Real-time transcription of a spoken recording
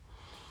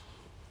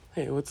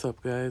Hey, what's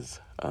up,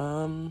 guys?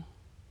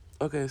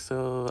 Okay,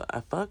 so I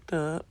fucked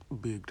up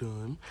big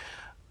time.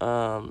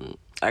 I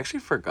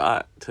actually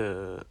forgot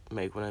to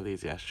make one of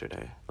these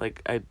yesterday.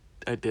 I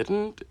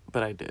didn't,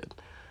 but I did.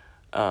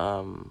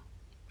 Um,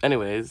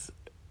 anyways,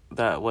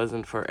 that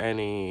wasn't for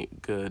any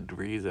good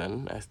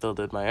reason. I still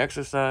did my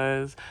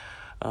exercise.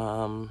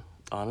 Um,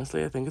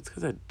 honestly, I think it's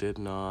because I did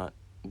not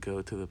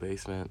go to the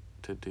basement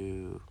to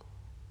do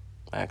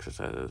my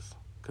exercises.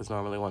 Because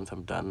normally, once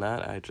I'm done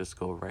that, I just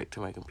go right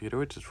to my computer,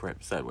 which is right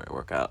beside where I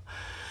work out.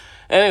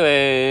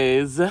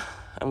 Anyways, I'm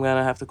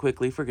gonna have to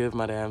quickly forgive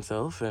my damn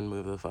self and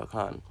move the fuck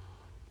on.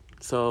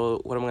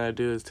 So, what I'm gonna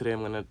do is today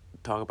I'm gonna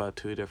talk about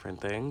two different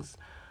things.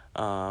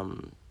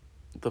 Um,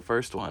 the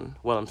first one,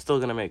 well, I'm still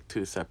gonna make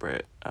two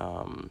separate,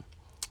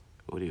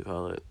 what do you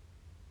call it?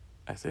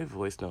 I say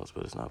voice notes,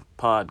 but it's not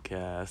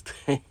podcast.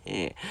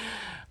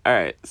 All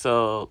right,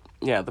 so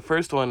yeah, the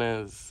first one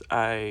is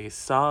I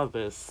saw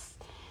this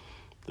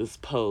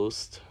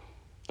post,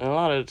 and a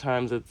lot of the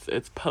times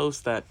it's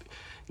posts that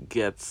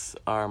gets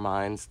our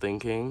minds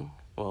thinking.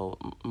 Well,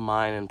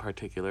 mine in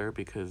particular,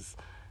 because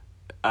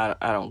I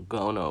don't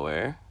go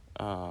nowhere.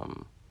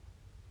 Um,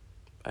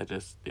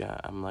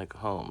 I'm like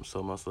home.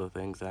 So most of the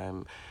things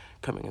I'm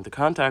coming into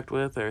contact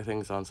with are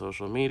things on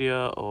social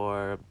media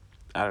or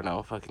I don't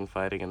know, fucking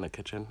fighting in the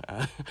kitchen.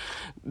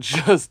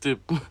 just to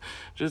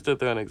just to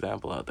throw an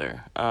example out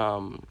there.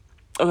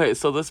 Okay,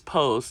 so this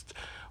post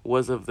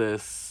was of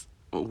this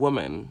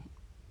woman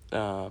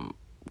um,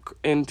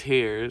 in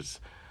tears.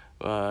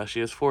 She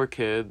has four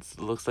kids.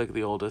 Looks like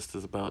the oldest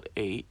is about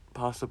eight,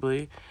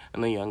 possibly,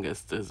 and the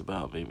youngest is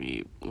about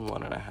maybe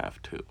one and a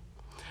half, two.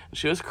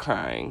 She was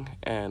crying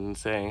and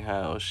saying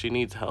how she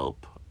needs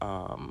help,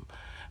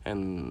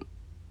 and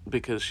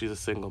because she's a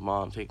single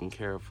mom taking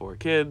care of four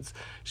kids,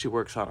 she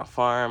works on a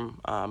farm.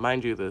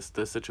 Mind you, this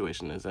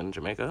situation is in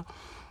Jamaica.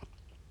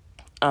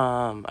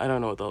 I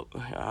don't know what the.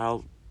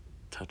 I'll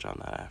touch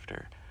on that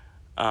after.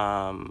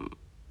 Um,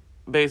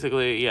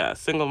 basically, yeah,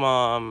 single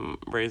mom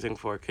raising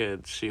four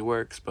kids. She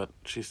works, but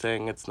she's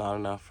saying it's not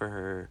enough for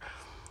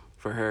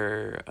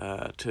her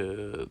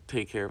to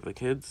take care of the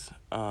kids.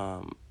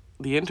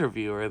 The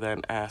interviewer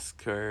then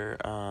asked her,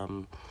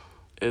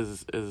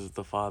 "Is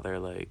the father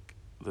like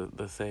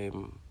the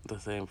same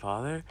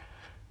father?"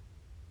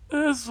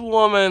 This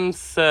woman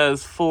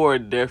says four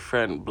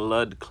different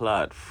blood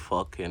clot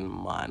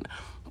fucking man.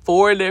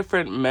 Four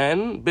different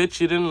men?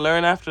 Bitch, you didn't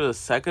learn after the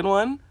second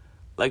one?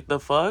 Like the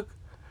fuck?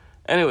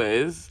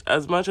 Anyways,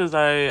 as much as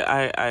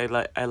I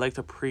like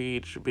to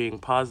preach being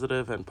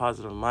positive and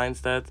positive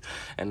mindsets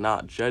and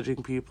not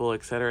judging people,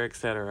 etc.,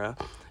 etc.,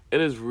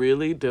 it is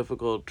really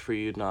difficult for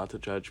you not to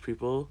judge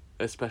people,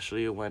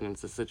 especially when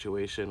it's a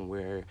situation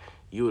where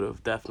you would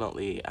have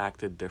definitely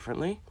acted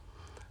differently.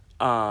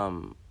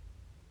 Um,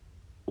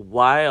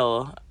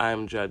 while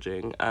I'm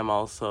judging, I'm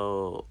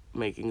also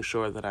making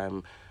sure that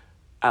I'm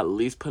at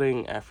least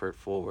putting effort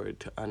forward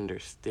to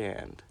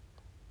understand.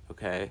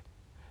 Okay,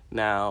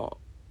 now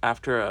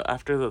after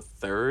the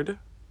third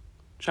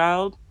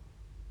child,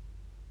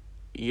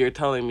 you're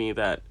telling me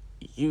that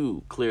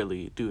you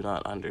clearly do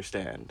not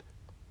understand.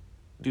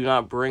 Do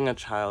not bring a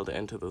child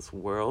into this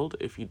world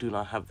if you do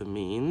not have the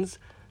means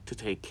to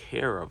take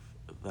care of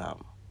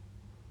them.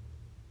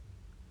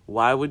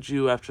 Why would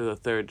you, after the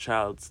third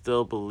child,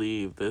 still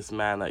believe this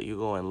man that you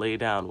go and lay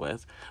down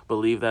with,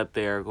 believe that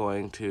they're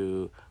going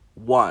to,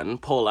 one,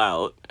 pull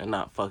out and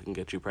not fucking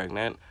get you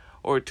pregnant,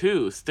 or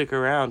two, stick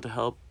around to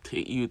help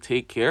you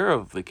take care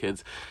of the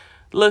kids?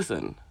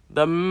 Listen,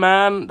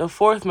 the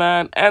fourth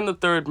man, and the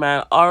third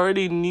man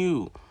already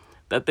knew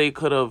that they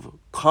could have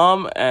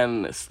come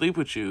and sleep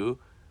with you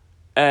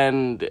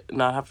and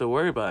not have to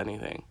worry about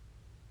anything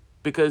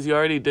because you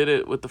already did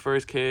it with the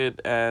first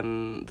kid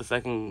and the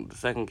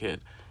second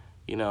kid.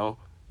 You know,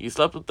 you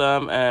slept with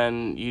them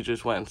and you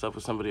just went and slept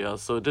with somebody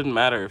else. So it didn't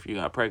matter if you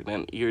got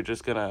pregnant. You're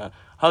just gonna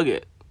hug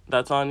it.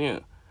 That's on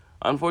you.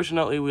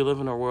 Unfortunately, we live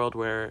in a world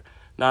where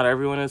not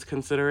everyone is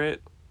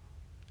considerate,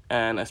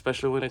 and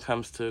especially when it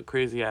comes to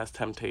crazy ass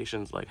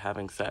temptations like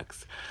having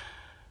sex.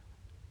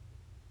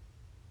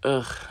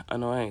 Ugh,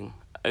 annoying.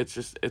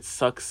 It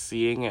sucks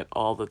seeing it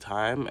all the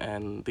time,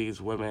 and these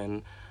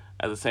women,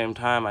 at the same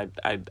time,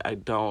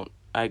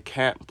 I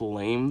can't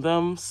blame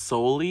them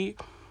solely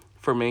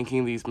for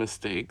making these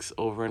mistakes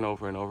over and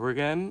over and over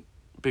again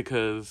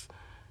because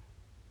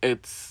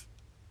it's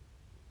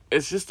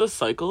it's just a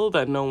cycle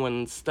that no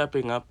one's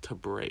stepping up to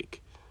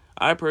break.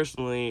 I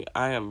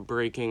am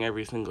breaking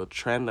every single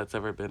trend that's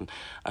ever been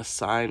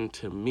assigned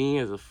to me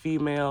as a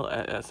female,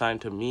 assigned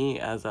to me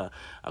as a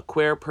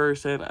queer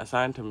person,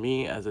 assigned to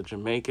me as a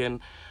Jamaican,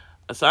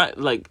 assigned,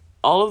 like,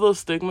 all of those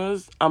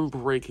stigmas, I'm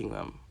breaking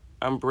them.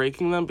 I'm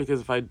breaking them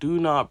because if I do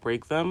not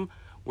break them,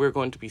 we're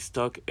going to be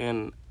stuck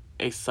in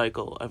a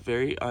cycle, a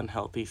very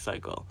unhealthy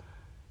cycle.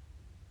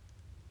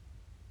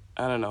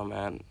 I don't know,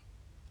 man.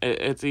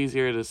 It's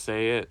easier to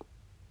say it.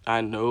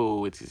 I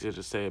know it's easier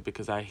to say it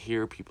because I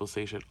hear people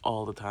say shit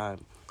all the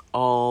time.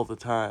 All the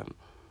time.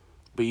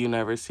 But you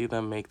never see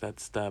them make that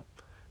step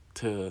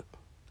to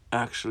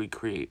actually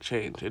create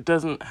change. It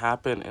doesn't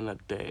happen in a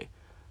day.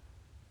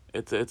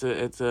 It's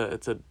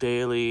a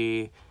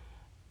daily,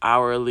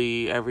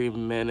 hourly, every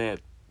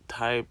minute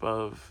type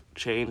of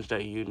change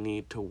that you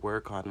need to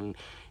work on. And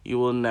you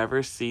will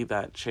never see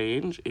that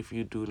change if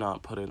you do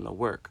not put in the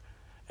work.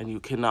 And you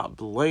cannot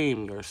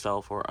blame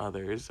yourself or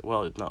others.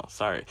 Well, no,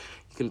 sorry.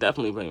 You can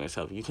definitely blame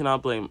yourself. You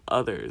cannot blame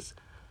others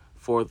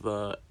for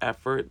the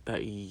effort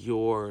that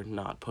you're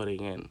not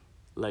putting in.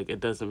 Like,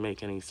 it doesn't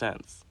make any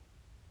sense.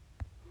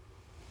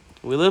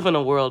 We live in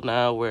a world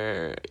now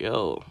where,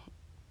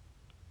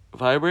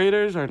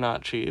 vibrators are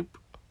not cheap,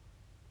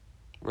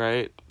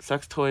 right?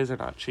 Sex toys are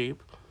not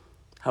cheap.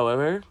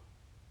 However,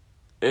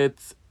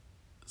 it's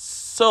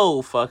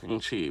so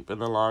fucking cheap in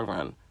the long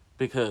run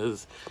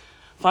because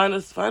find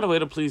a way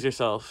to please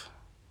yourself,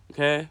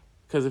 okay?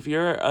 Because if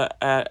you're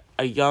a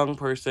young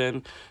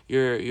person,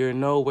 you're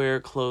nowhere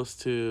close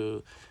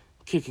to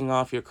kicking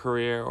off your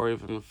career or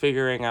even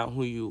figuring out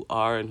who you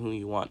are and who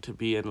you want to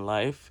be in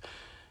life.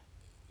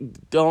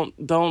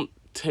 Don't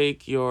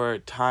take your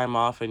time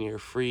off and your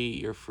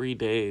free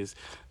days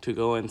to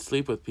go and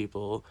sleep with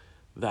people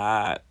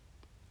that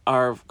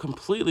are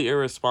completely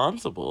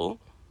irresponsible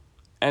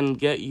and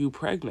get you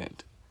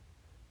pregnant.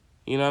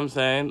 You know what I'm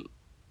saying?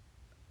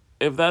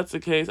 If that's the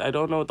case, I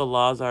don't know what the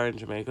laws are in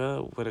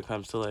Jamaica when it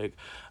comes to like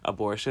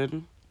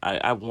abortion.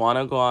 I want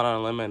to go out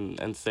on a limb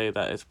and say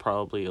that it's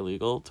probably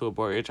illegal to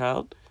abort your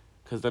child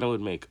because then it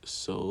would make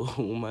so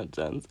much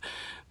sense.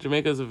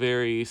 Jamaica is a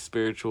very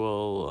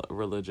spiritual,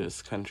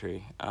 religious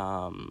country.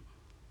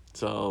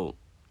 So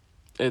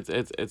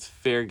it's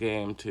fair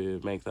game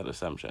to make that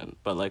assumption.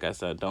 But like I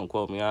said, don't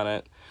quote me on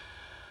it.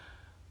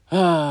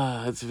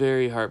 It's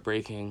very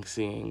heartbreaking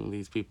seeing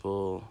these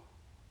people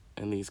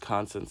in these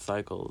constant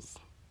cycles.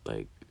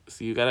 Like,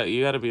 so you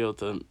gotta be able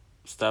to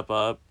step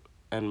up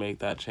and make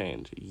that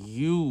change.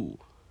 You.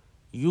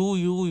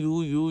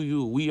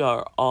 We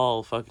are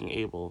all fucking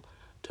able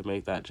to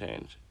make that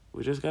change.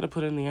 We just gotta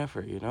put in the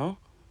effort, you know?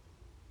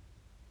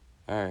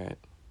 Alright.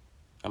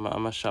 I'm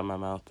gonna shut my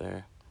mouth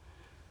there.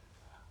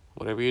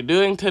 Whatever you're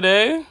doing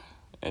today,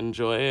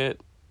 enjoy it.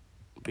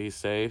 Be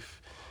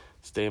safe.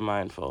 Stay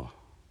mindful.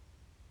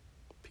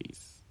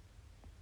 Peace.